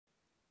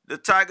The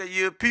Tiger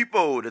Year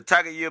people. The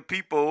Tiger Year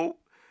people.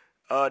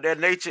 Their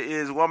nature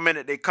is 1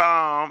 minute they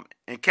calm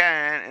and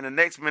kind, and the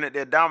next minute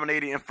they're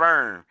dominating and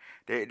firm.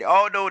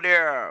 Although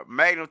their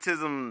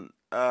magnetism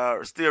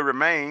still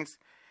remains,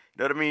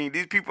 you know what I mean.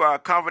 These people are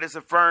confident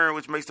and firm,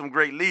 which makes them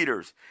great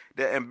leaders.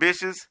 They're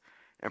ambitious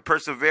and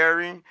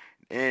persevering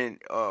and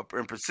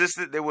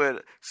persistent. They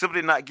will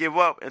simply not give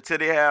up until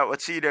they have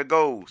achieved their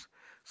goals.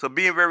 So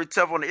being very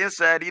tough on the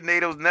inside, these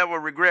natives never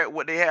regret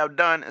what they have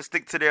done and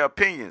stick to their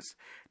opinions.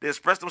 They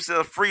express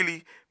themselves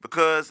freely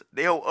because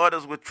they hope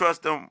others will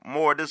trust them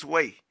more this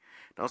way. You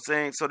know what I'm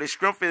saying? So their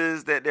strength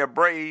is that they're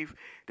brave,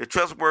 they're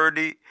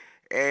trustworthy,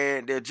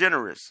 and they're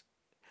generous.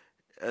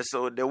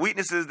 So their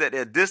weakness is that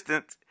they're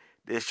distant,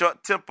 they're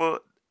short tempered,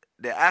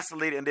 they're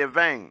isolated, and they're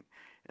vain.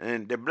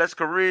 And their blessed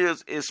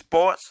careers is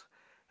sports,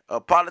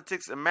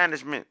 politics, and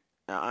management,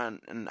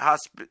 and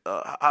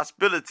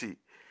hospitality.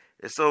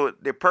 And so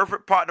the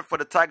perfect partner for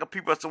the Tiger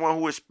people is someone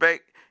who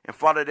respect and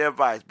follow their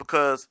advice,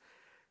 because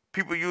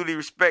people usually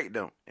respect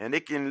them and they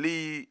can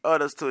lead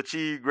others to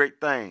achieve great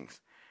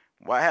things.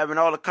 While having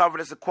all the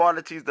confidence and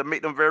qualities that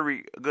make them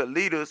very good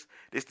leaders,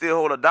 they still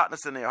hold a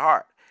darkness in their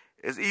heart.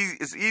 It's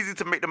easy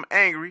to make them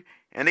angry,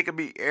 and they can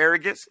be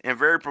arrogant and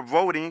very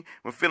provoking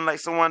when feeling like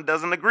someone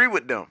doesn't agree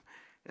with them.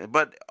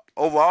 But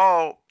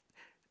overall,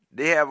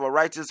 they have a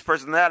righteous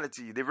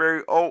personality. They're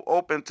very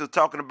open to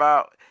talking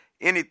about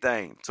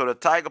anything. So the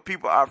Tiger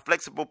people are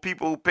flexible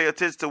people who pay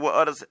attention to what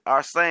others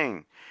are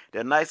saying.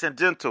 They're nice and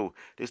gentle.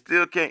 They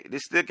still can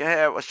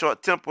have a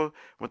short temper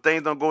when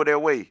things don't go their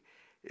way.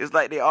 It's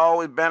like they're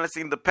always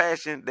balancing the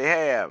passion they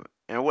have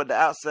and what the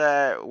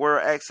outside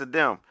world asks of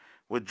them,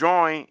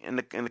 withdrawing in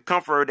the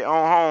comfort of their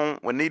own home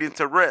when needing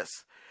to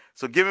rest.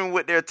 So giving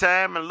with their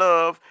time and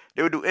love,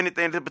 they will do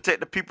anything to protect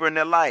the people in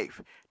their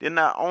life. They're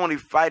not only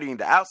fighting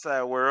the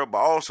outside world, but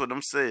also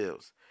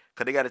themselves,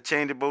 because they got a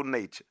changeable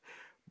nature.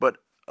 But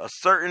a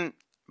certain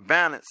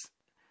balance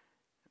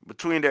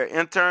between their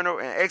internal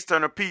and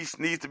external peace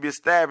needs to be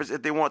established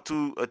if they want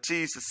to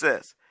achieve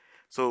success.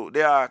 So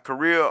they are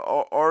career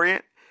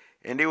oriented,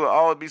 and they will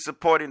always be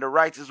supporting the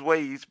righteous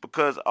ways,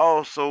 because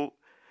also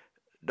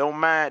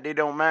they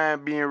don't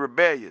mind being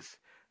rebellious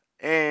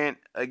and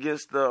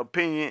against the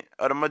opinion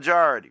of the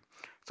majority.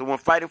 So when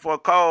fighting for a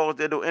cause,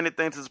 they do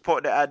anything to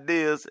support the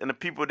ideas and the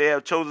people they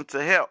have chosen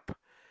to help.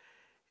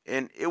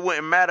 And it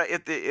wouldn't matter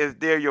if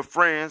they're your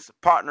friends,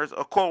 partners,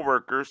 or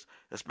co-workers.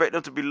 Expect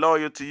them to be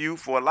loyal to you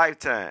for a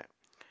lifetime.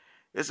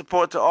 It's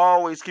important to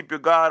always keep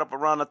your guard up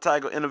around a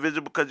Tiger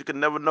individual, because you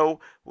can never know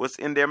what's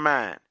in their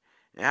mind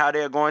and how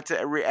they're going to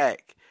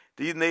react.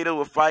 These natives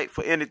will fight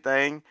for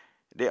anything.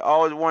 They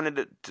always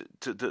wanted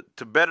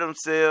to better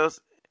themselves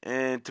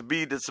and to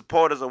be the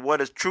supporters of what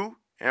is true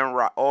and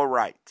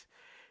right.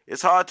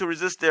 It's hard to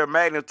resist their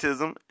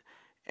magnetism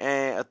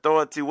and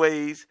authority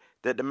ways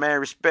that demand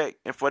respect,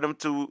 and for them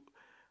to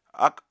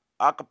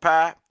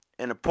occupy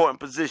an important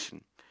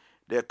position.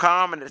 They're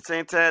calm, and at the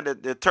same time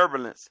they're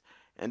turbulent,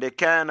 and they're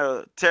kind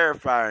of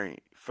terrifying.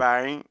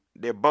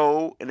 They're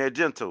bold and they're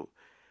gentle.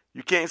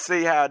 You can't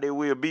say how they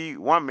will be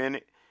 1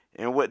 minute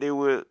and what they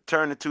will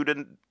turn into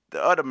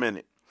the other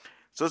minute.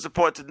 So it's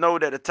important to know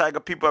that the Tiger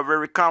people are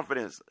very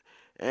confident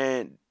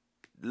and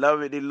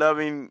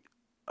loving,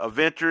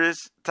 adventurous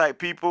type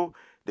people.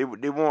 They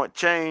want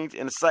change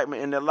and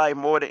excitement in their life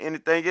more than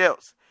anything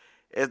else.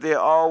 As they're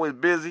always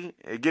busy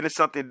and getting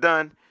something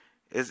done,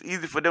 it's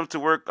easy for them to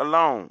work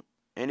alone.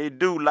 And they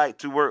do like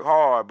to work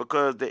hard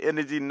because their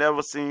energy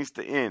never seems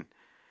to end.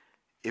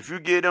 If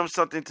you give them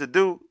something to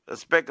do,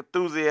 expect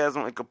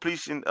enthusiasm and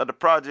completion of the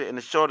project in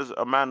the shortest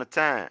amount of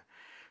time.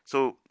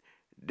 So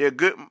they're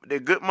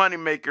good money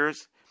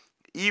makers,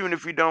 even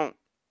if they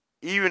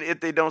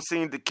don't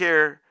seem to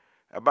care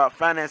about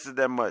finances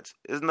that much.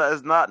 It's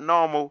not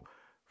normal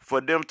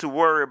for them to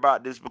worry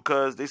about this,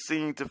 because they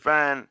seem to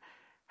find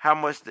how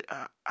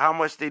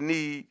much they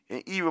need,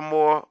 and even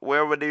more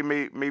wherever they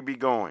may be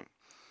going.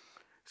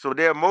 So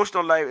their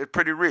emotional life is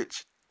pretty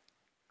rich.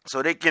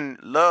 So they can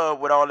love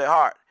with all their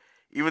heart,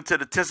 even to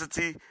the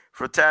intensity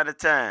from time to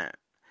time.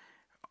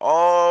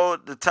 All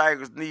the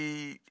tigers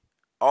need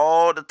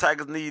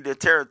their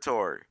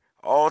territory.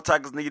 All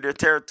tigers need their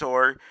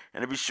territory,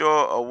 and to be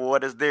sure of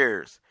what is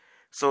theirs.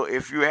 So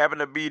if you happen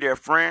to be their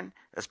friend,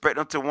 expect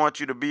them to want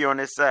you to be on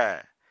their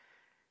side.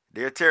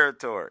 Their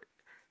territory.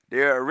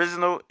 They're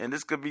original, and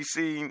this could be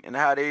seen in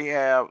how they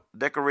have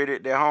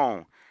decorated their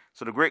home.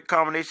 So the great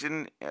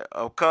combination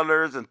of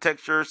colors and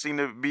textures seem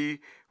to be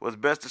what's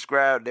best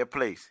described their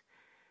place.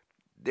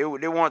 They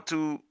want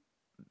to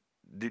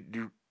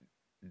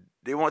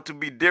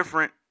be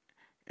different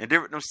and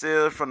different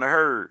themselves from the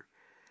herd.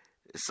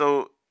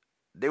 So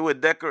they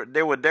would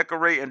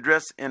decorate and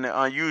dress in an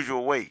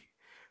unusual way.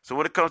 So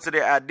when it comes to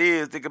their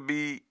ideas, they could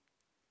be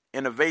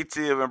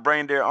innovative and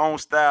bring their own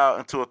style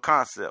into a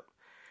concept.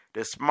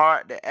 They're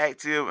smart, they're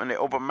active, and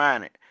they're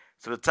open-minded.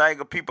 So the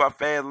Tiger people are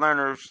fast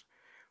learners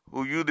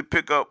who usually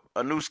pick up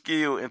a new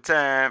skill in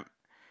time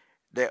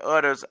that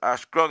others are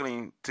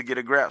struggling to get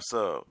a grasp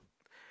of.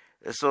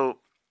 And so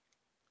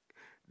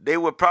they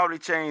would probably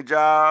change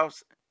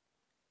jobs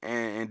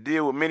and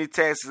deal with many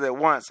tasks at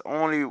once.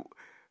 Only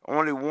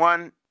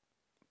one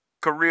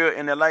career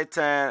in their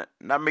lifetime,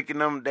 not making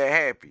them that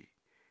happy.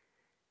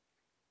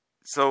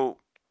 So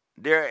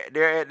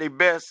they're at their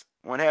best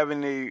when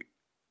having a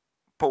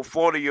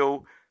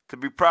portfolio to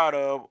be proud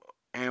of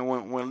and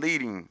when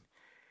leading.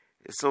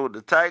 So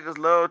the Tigers'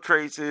 love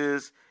traits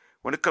is,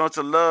 when it comes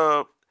to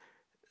love,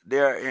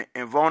 they're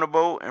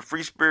invulnerable and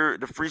free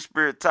spirit. The free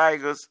spirit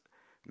Tigers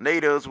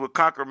natives will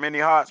conquer many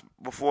hearts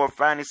before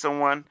finding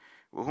someone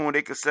with whom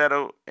they can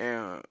settle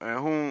and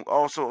whom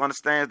also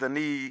understands the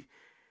need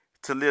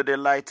to live their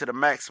life to the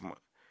maximum.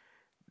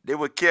 They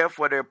will care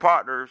for their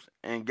partners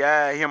and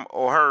guide him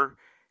or her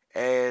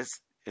as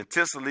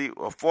intensely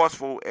or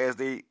forceful as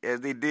they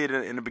did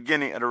in the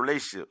beginning of the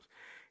relationship.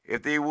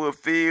 If they would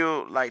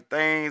feel like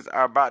things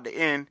are about to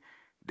end,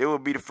 they will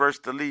be the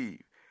first to leave.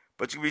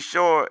 But you can be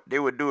sure they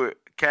would do it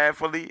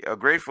carefully or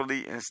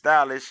gratefully and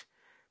stylish,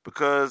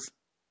 because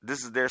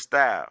this is their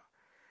style.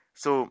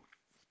 So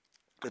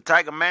the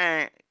Tiger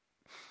Man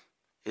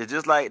is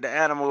just like the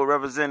animal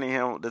representing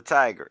him, the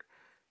tiger.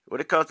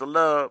 When it comes to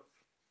love,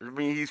 I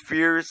mean, he's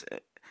fierce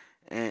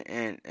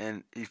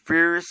and he's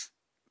fierce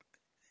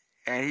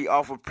and he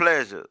offers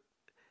pleasure.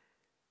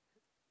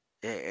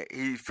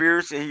 He's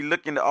fierce and he's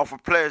looking to offer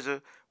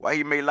pleasure. While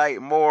he may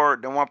like more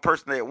than one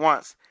person at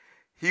once,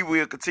 he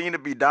will continue to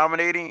be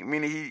dominating,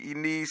 meaning he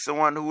needs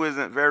someone who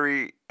isn't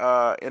very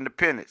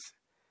independent.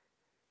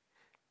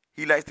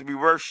 He likes to be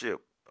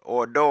worshipped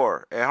or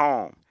adored at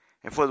home,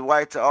 and for his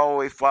wife to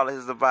always follow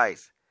his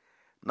advice.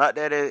 Not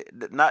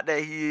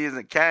that he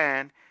isn't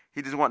kind,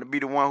 he just wants to be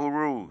the one who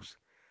rules.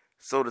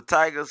 So the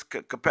Tigers'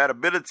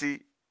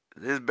 compatibility,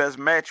 his best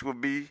match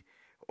would be,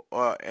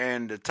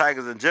 and the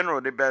Tigers in general,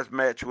 their best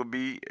match would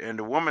be, and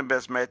the woman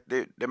best match,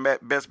 their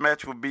best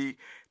match would be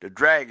the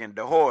dragon,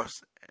 the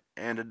horse,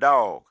 and the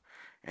dog.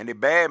 And the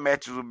bad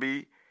matches would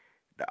be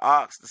the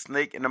ox, the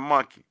snake, and the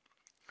monkey.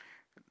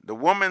 The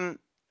woman,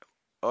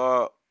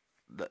 the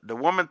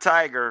woman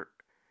tiger,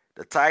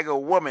 the tiger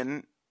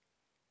woman,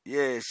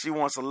 yeah, she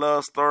wants a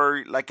love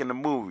story like in the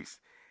movies.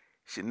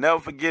 She never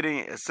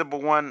forgetting a simple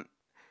one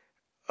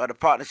of the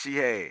partner she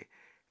had.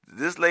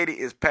 This lady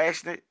is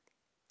passionate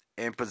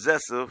and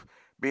possessive,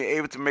 being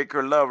able to make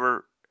her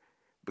lover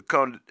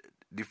become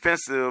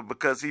defensive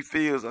because he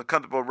feels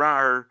uncomfortable around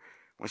her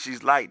when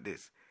she's like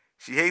this.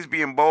 She hates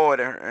being bored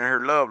in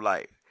her love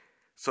life,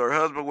 so her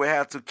husband will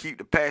have to keep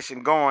the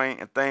passion going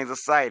and things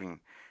exciting.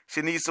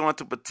 She needs someone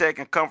to protect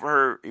and comfort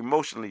her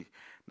emotionally.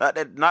 Not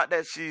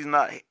that she's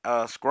not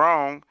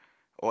strong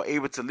or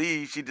able to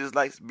lead. She just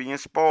likes being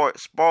spoiled.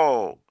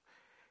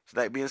 She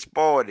like being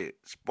spoiled. She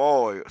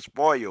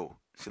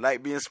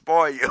like being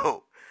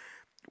spoiled.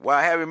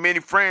 While having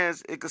many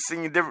friends, it can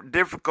seem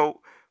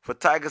difficult for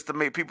tigers to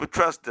make people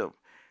trust them.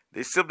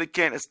 They simply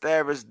can't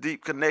establish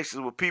deep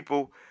connections with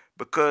people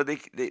because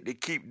they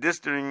keep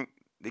distancing.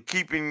 They're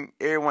keeping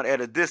everyone at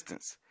a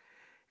distance,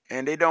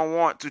 and they don't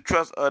want to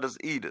trust others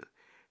either.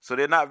 So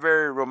they're not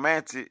very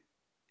romantic.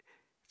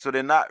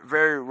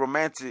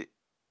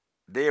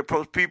 They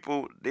approach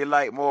people they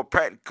like more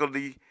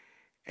practically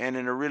and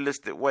in a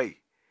realistic way.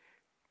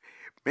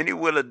 Many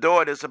will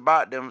adore this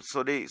about them,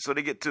 so they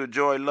get to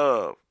enjoy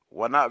love.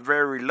 While not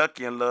very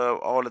lucky in love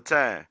all the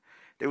time,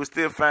 they will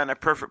still find a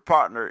perfect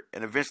partner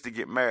and eventually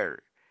get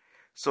married.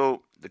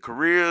 So the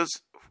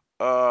careers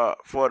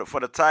for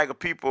the tiger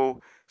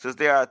people, since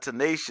they are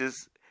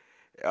tenacious,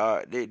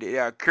 they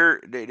have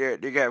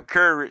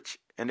courage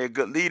and they're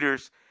good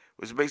leaders,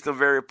 which makes them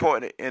very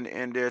important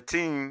in their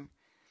team.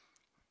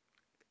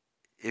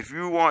 If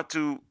you want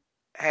to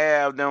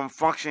have them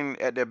function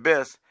at their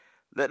best,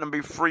 let them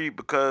be free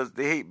because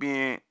they hate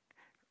being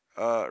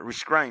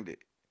restrained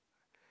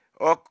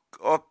or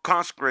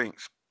constrained,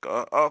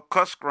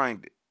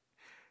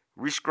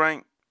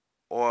 restraint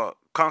or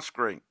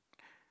constraint.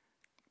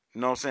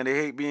 You know what I'm saying? They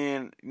hate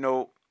being,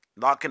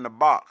 locked in the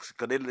box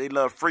because they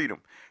love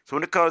freedom. So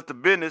when it comes to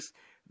business,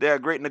 they're a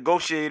great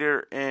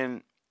negotiator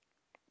and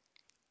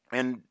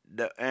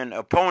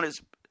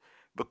opponents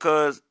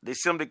because they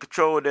simply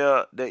control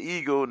their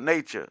ego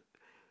nature,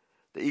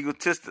 the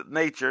egotistic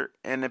nature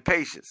and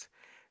impatience.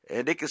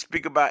 And they can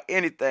speak about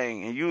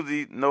anything and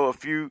usually know a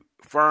few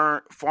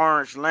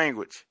foreign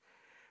language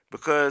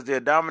because they're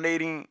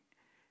dominating.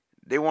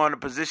 They want a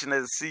position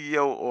as a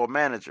CEO or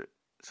manager.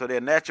 So they're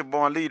natural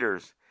born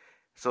leaders.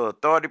 So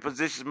authority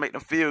positions make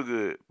them feel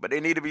good, but they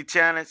need to be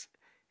challenged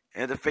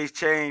and to face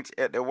change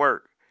at their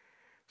work.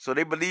 So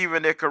they believe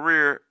in their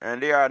career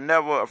and they are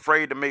never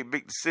afraid to make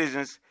big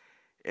decisions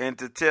and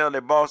to tell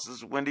their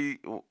bosses when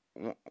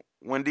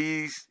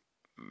these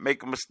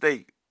make a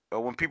mistake,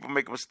 or when people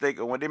make a mistake,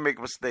 or when they make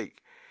a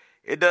mistake.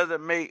 It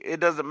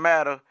doesn't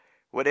matter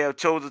what they have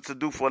chosen to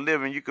do for a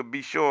living. You can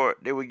be sure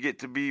they will get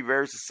to be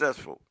very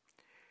successful.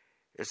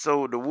 And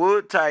so the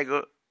wood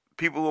tiger,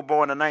 people who were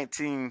born in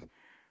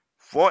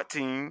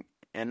 1914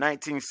 and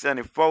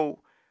 1974,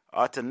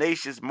 are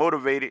tenacious,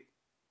 motivated,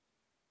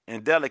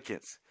 and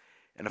delicate.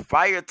 And the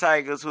fire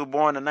tigers who were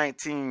born in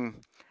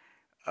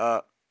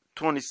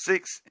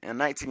 1926 and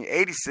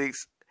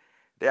 1986,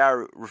 they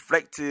are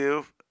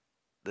reflective,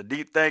 the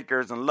deep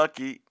thinkers, and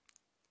lucky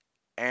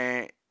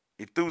and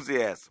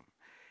enthusiasm.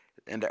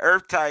 And the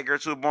Earth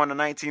Tigers, who were born in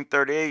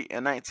 1938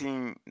 and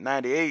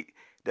 1998,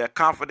 they're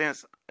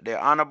confident, they're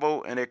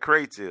honorable, and they're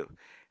creative.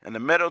 And the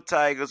Meadow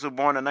Tigers, who were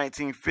born in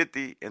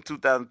 1950 and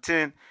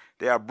 2010,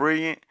 they are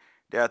brilliant,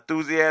 they are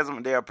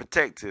enthusiasm, they are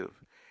protective.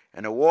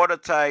 And the Water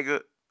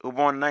Tiger, who were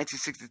born in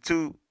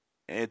 1962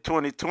 and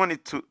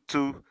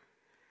 2022,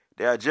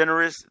 they are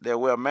generous, they're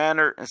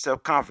well-mannered, and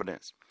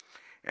self-confidence.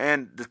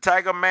 And the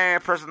Tiger Man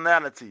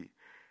personality.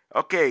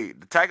 Okay,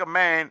 the Tiger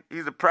Man,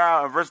 he's a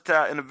proud and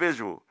versatile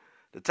individual.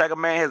 The Tiger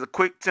Man has a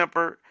quick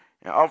temper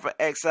and often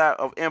acts out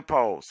of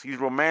impulse. He's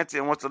romantic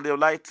and wants to live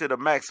life to the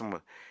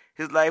maximum.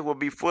 His life will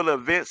be full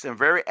of events and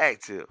very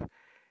active.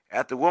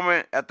 After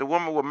woman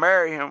will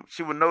marry him,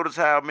 she will notice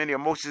how many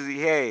emotions he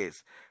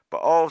has,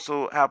 but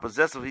also how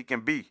possessive he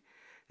can be.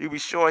 You'll be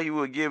sure he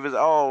will give his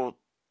all.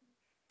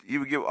 He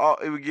would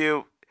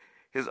give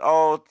his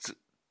all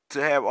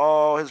to have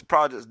all his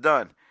projects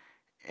done,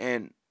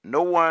 and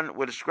no one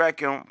will distract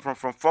him from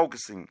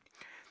focusing.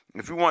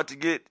 If you want to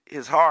get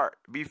his heart,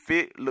 be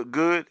fit, look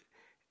good,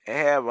 and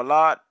have a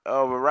lot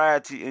of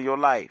variety in your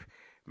life,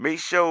 make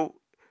sure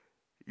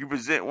you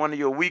present one of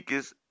your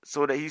weakest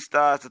so that he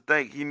starts to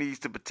think he needs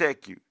to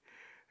protect you.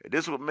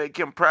 This will make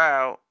him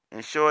proud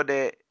and sure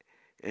that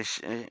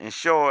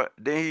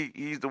then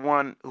he's the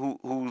one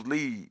who's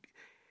lead.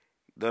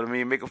 You know what I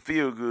mean? Make him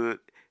feel good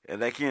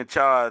and like he in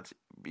charge.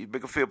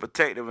 Make him feel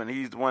protective and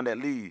he's the one that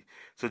leads.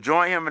 So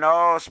join him in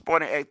all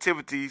sporting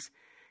activities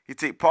he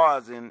take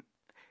part in,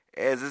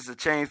 as it's a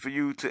chance for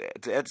you to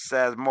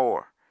exercise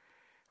more.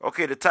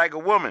 Okay, the Tiger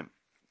Woman.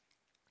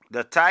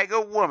 The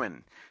Tiger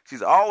Woman.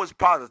 She's always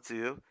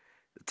positive.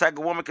 The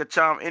Tiger Woman can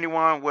charm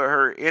anyone with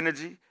her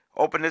energy,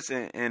 openness,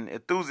 and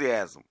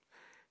enthusiasm.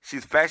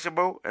 She's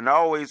fashionable and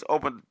always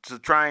open to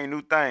trying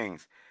new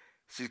things.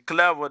 She's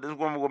clever. This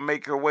woman will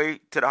make her way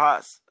to the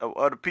hearts of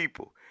other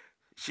people.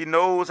 She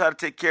knows how to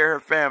take care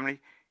of her family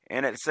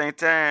and at the same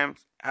time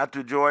how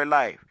to enjoy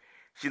life.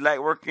 She likes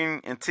working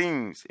in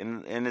teams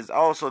and is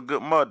also a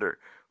good mother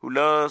who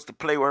loves to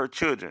play with her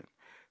children.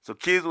 So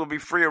kids will be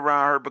free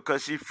around her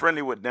because she's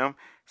friendly with them.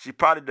 She's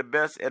probably the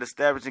best at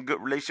establishing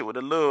good relationship with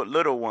the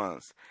little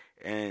ones.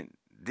 And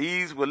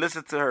these will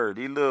listen to her,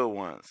 these little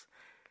ones.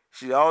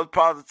 She's always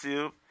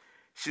positive.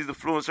 She's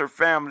influenced her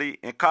family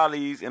and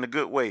colleagues in a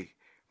good way.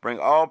 Bring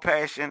all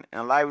passion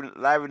and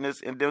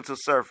liveliness in them to the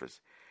surface.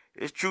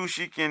 It's true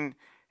she can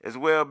as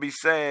well be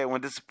sad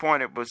when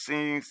disappointed, but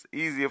seems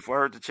easier for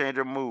her to change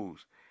her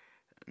moods.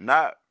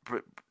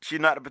 She's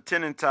not the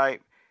pretending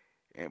type,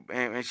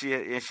 and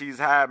she's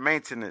high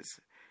maintenance.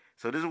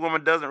 So this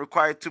woman doesn't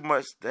require too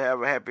much to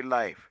have a happy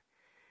life.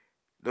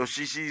 Though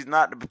she's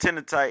not the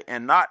pretending type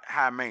and not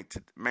high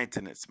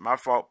maintenance. My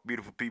fault,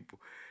 beautiful people.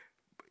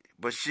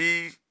 But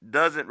she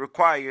doesn't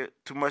require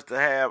too much to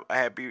have a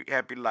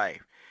happy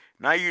life.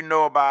 Now you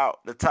know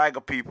about the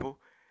Tiger people,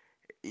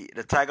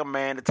 the Tiger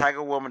Man, the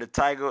Tiger Woman, the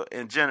Tiger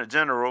in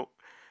general.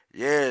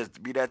 Yes, to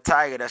be that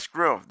tiger, that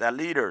strength, that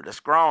leader, that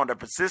strong, that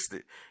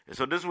persistent. And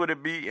so this would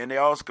it be, and they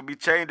also could be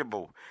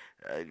changeable,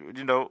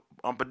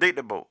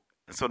 unpredictable.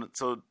 And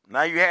so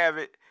now you have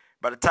it.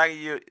 By the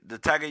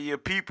Tiger Year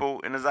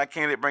people, and as I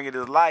can't bring it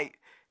to light,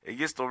 it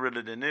gets no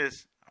realer than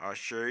this. I'll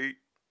show you.